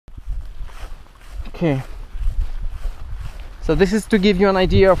Okay, so this is to give you an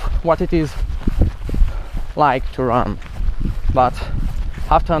idea of what it is like to run, but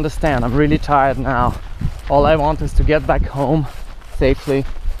have to understand I'm really tired now. All I want is to get back home safely,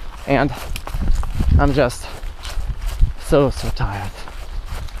 and I'm just so tired.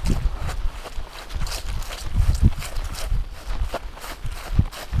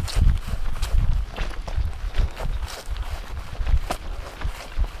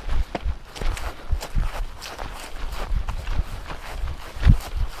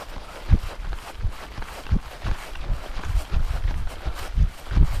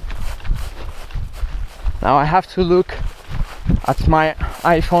 Now I have to look at my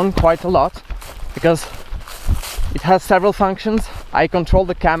iPhone quite a lot because it has several functions. I control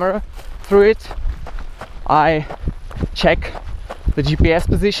the camera through it. I check the GPS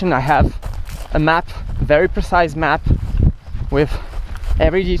position. I have a map, very precise map with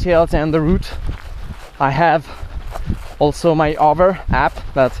every details and the route. I have also my other app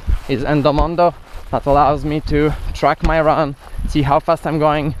that is Endomondo that allows me to track my run, see how fast I'm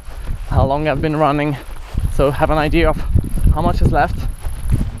going, how long I've been running, so have an idea of how much is left.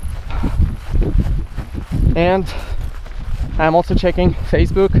 And I'm also checking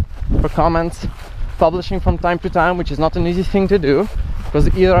Facebook for comments, publishing from time to time, which is not an easy thing to do because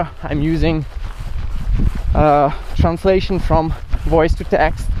either I'm using translation from voice to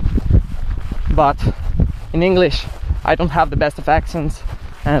text, but in English I don't have the best of accents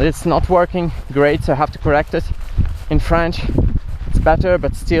and it's not working great, so I have to correct it. In French it's better,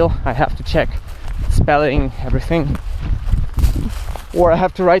 but still I have to check spelling, everything, or I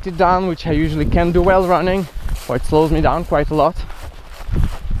have to write it down, which I usually can do while running, or it slows me down quite a lot.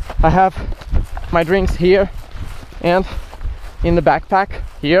 I have my drinks here and in the backpack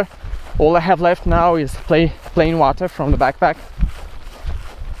here. All I have left now is plain water from the backpack.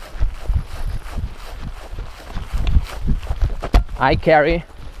 I carry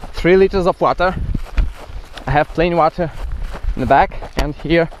 3 liters of water. I have plain water in the back, and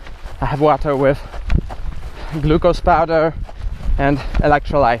here I have water with glucose powder and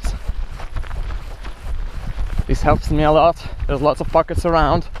electrolytes. This helps me a lot. There's lots of pockets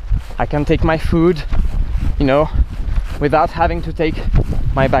around. I can take my food, you know, without having to take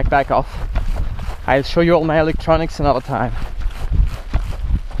my backpack off. I'll show you all my electronics another time.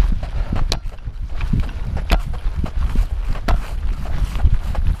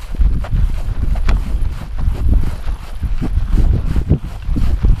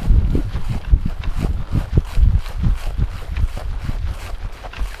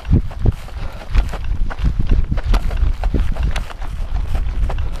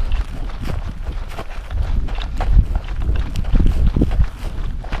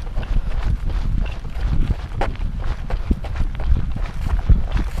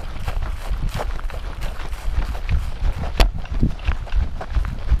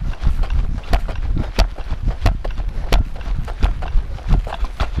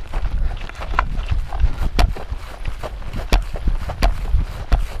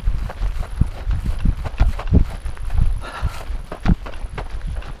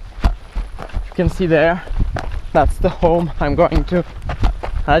 You can see there, that's the home I'm going to.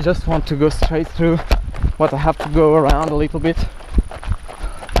 I just want to go straight through what I have to go around a little bit.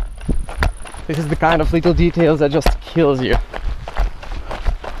 This is the kind of little details that just kills you.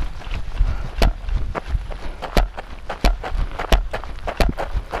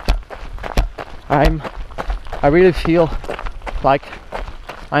 I really feel like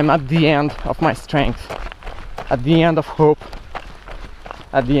I'm at the end of my strength, at the end of hope,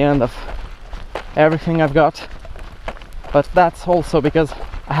 at the end of everything I've got. But that's also because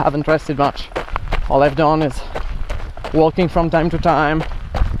I haven't rested much. All I've done is walking from time to time,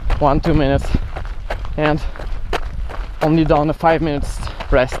 1-2 minutes, and only done a 5 minutes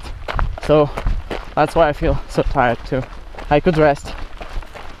rest. So that's why I feel so tired too. I could rest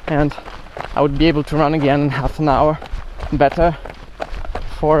and I would be able to run again in half an hour better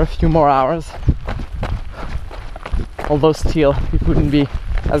for a few more hours, although still it wouldn't be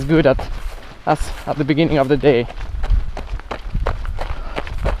as good as at the beginning of the day.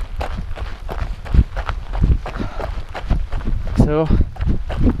 So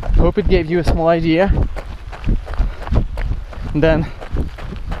hope it gave you a small idea. And then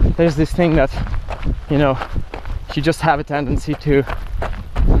there's this thing that, you know, you just have a tendency to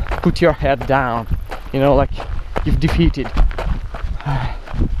put your head down, you know, like you've defeated.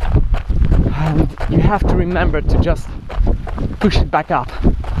 And you have to remember to just push it back up,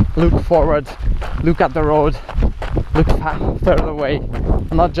 look forward, look at the road, look further away,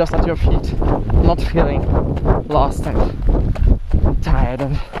 not just at your feet, not feeling lost and tired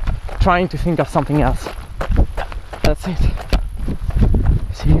and trying to think of something else. That's it.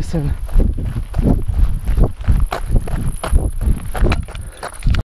 See you soon.